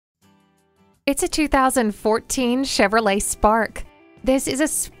It's a 2014 Chevrolet Spark. This is a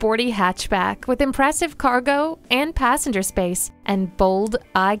sporty hatchback with impressive cargo and passenger space and bold,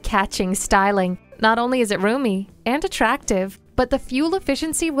 eye-catching styling. Not only is it roomy and attractive, but the fuel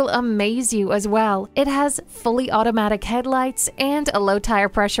efficiency will amaze you as well. It has fully automatic headlights and a low tire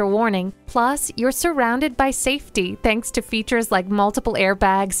pressure warning. Plus, you're surrounded by safety thanks to features like multiple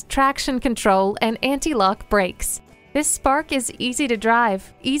airbags, traction control, and anti-lock brakes. This Spark is easy to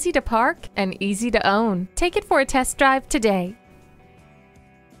drive, easy to park, and easy to own. Take it for a test drive today.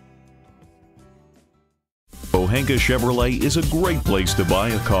 Pohanka Chevrolet is a great place to buy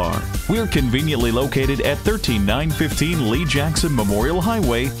a car. We're conveniently located at 13915 Lee Jackson Memorial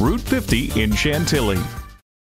Highway, Route 50 in Chantilly.